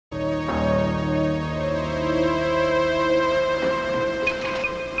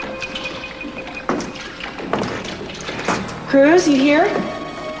Cruz, you here?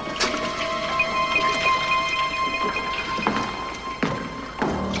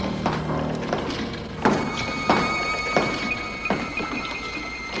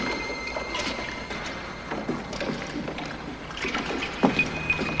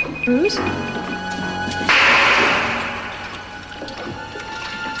 Cruz?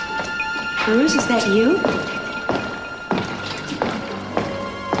 Cruz, is that you?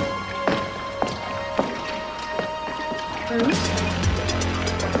 Cruz?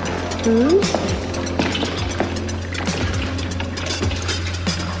 Cruz?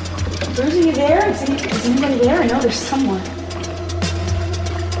 Cruz, are you there? Is anybody there? I know there's someone.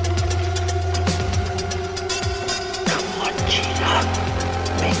 Come on, Gina.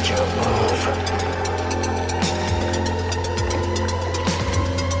 Make your move.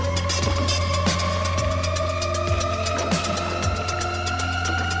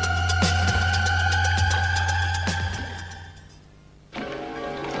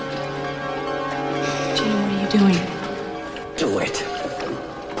 Doing? Do it.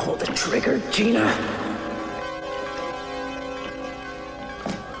 Pull the trigger, Gina.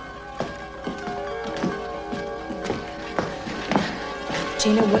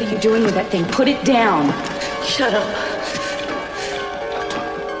 Gina, what are you doing with that thing? Put it down. Shut up.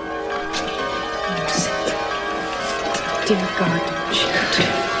 Dear God, shoot.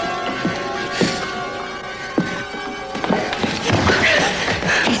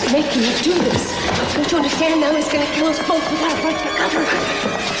 He's making you do this. Don't you understand? Now he's gonna kill us both. We gotta break the cover.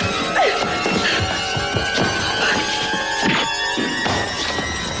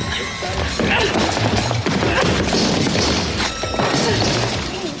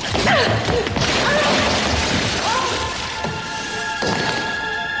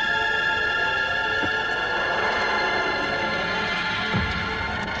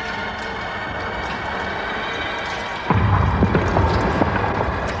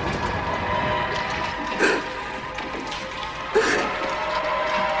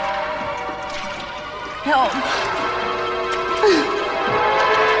 Help.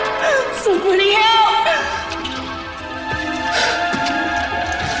 Somebody help!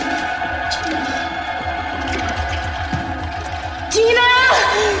 Gina!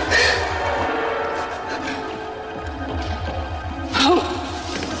 Oh.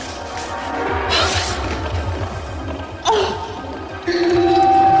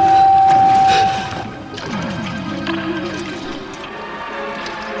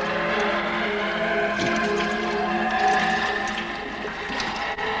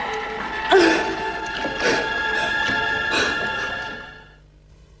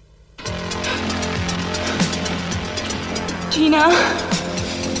 Gina?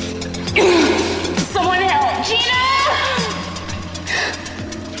 Someone help! Gina!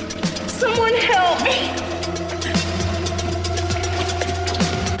 Someone help me!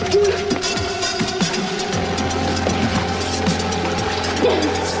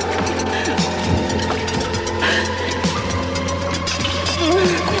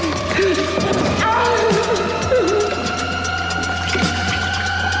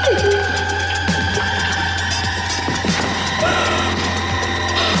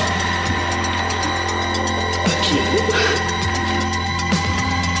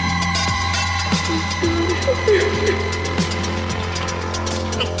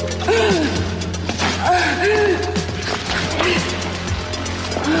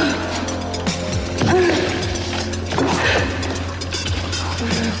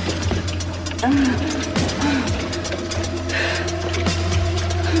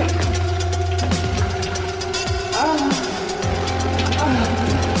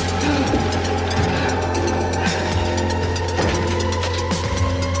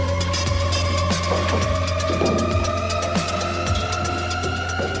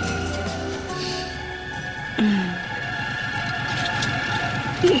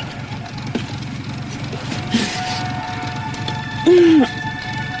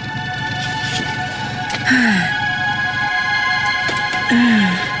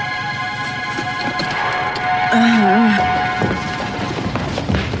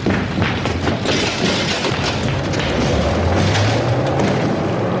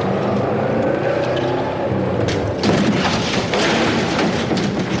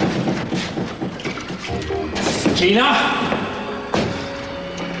 Gina?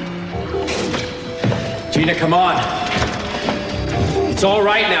 Gina, come on. It's all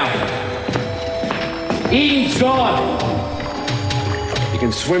right now. Eden's gone. You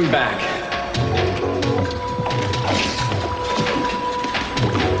can swim back.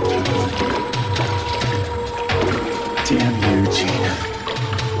 Damn you, Gina.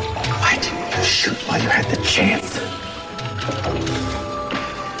 Why didn't you shoot while you had the chance?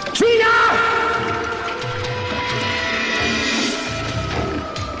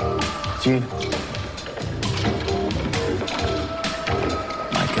 Gina.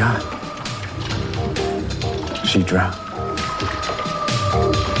 My God. She drowned.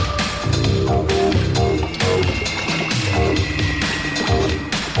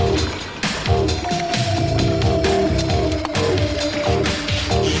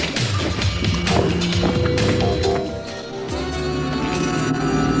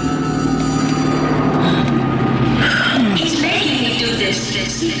 He's making me do this.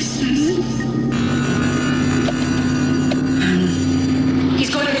 He's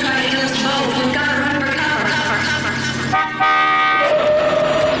going to try to kill us both. We've got to run for cover.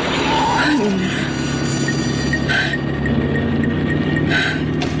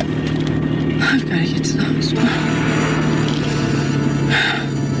 I've got to get to the hospital.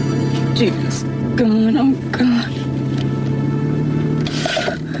 Gina's gone. Oh, God.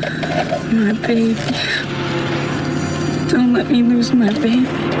 My baby. Don't let me lose my baby.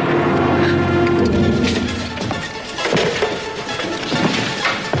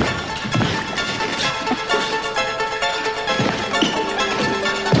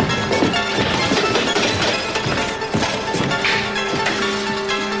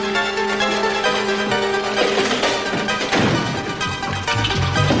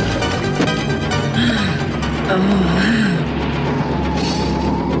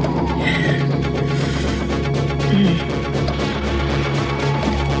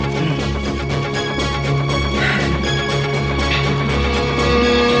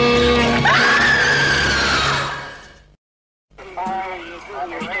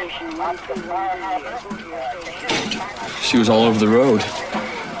 She was all over the road.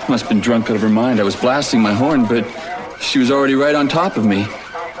 Must have been drunk out of her mind. I was blasting my horn, but she was already right on top of me.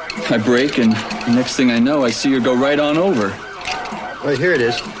 I brake, and the next thing I know, I see her go right on over. Well, here it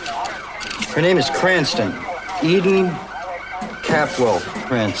is. Her name is Cranston. Eden Capwell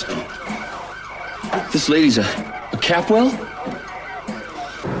Cranston. This lady's a Capwell?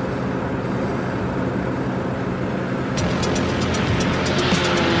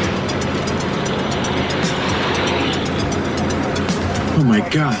 Oh my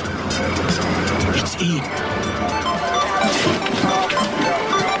God. It's Eden.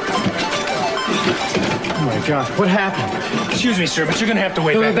 Oh my God, what happened? Excuse me, sir, but you're gonna have to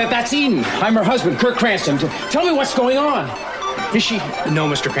wait back. That's Eden. I'm her husband, Kirk Cranston. Tell me what's going on. Is she? No,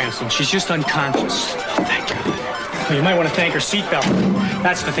 Mr. Cranston, she's just unconscious. Oh, thank God. Well, you might want to thank her seatbelt.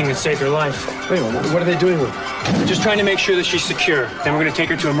 That's the thing that saved her life. Wait a minute, what are they doing with her? We're just trying to make sure that she's secure. Then we're gonna take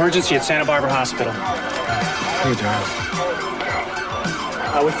her to emergency at Santa Barbara Hospital. Oh, darling.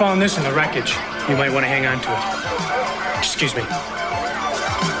 We found this in the wreckage. You might want to hang on to it. Excuse me.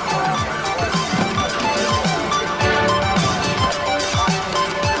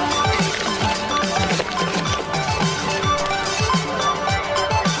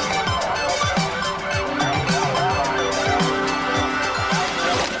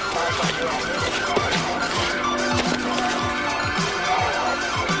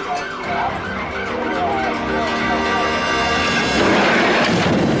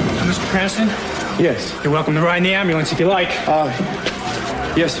 Cranston? Yes. You're welcome to ride in the ambulance if you like.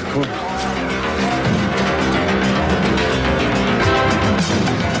 Yes, of course.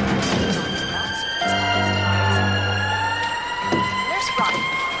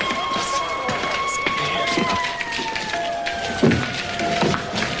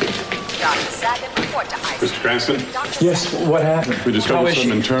 Mr. Cranston? Yes, what happened? We discovered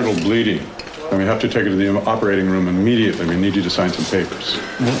some internal bleeding, and we have to take her to the operating room immediately. We need you to sign some papers.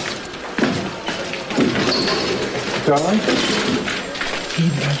 Darling?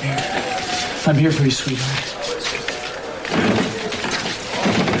 Eden, I'm here. I'm here for you, sweetheart.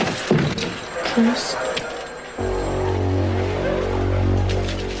 Bruce?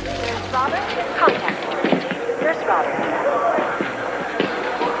 Nurse Robert, contact me. Nurse Robert.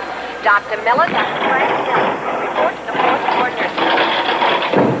 Dr. Miller, Dr. Frank Miller. Report to the fourth floor nurse.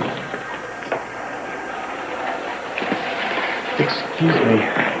 Excuse me,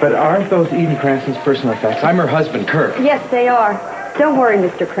 but aren't those Eden Cranston's personal effects? I'm her husband, Kirk. Yes, they are. Don't worry,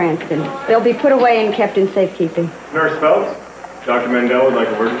 Mr. Cranston. They'll be put away and kept in safekeeping. Nurse Phelps, Dr. Mandel would like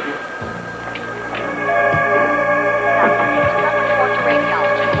a word with you. Dr. Ekstrom, report to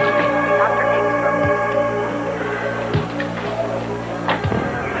radiology. Dr. Ekstrom.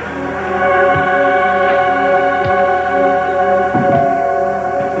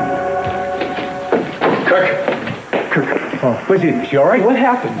 Oh, wait, is she all right? What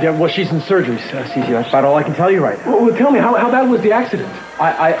happened? Yeah, well, she's in surgery, Cece. That's about all I can tell you right now. Well, tell me, how bad was the accident?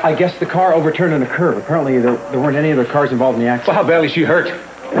 I guess the car overturned on a curve. Apparently, there weren't any other cars involved in the accident. Well, how badly is she hurt?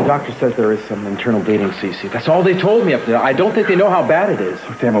 The doctor says there is some internal bleeding, Cece. That's all they told me up there. I don't think they know how bad it is.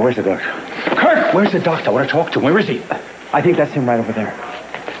 Oh, damn it, where's the doctor? Kurt! Where's the doctor? I want to talk to him. Where is he? I think that's him right over there.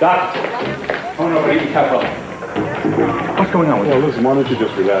 Doctor! Oh, no, Edie Capwell. What's going on with you? Well, listen, why don't you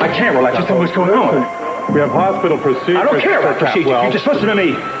just relax? I can't relax. Just tell me what's going on. We have hospital procedure. I don't care about procedure. Capwell. You just listen to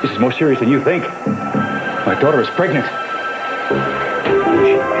me. This is more serious than you think. My daughter is pregnant.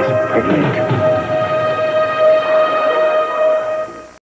 She is pregnant.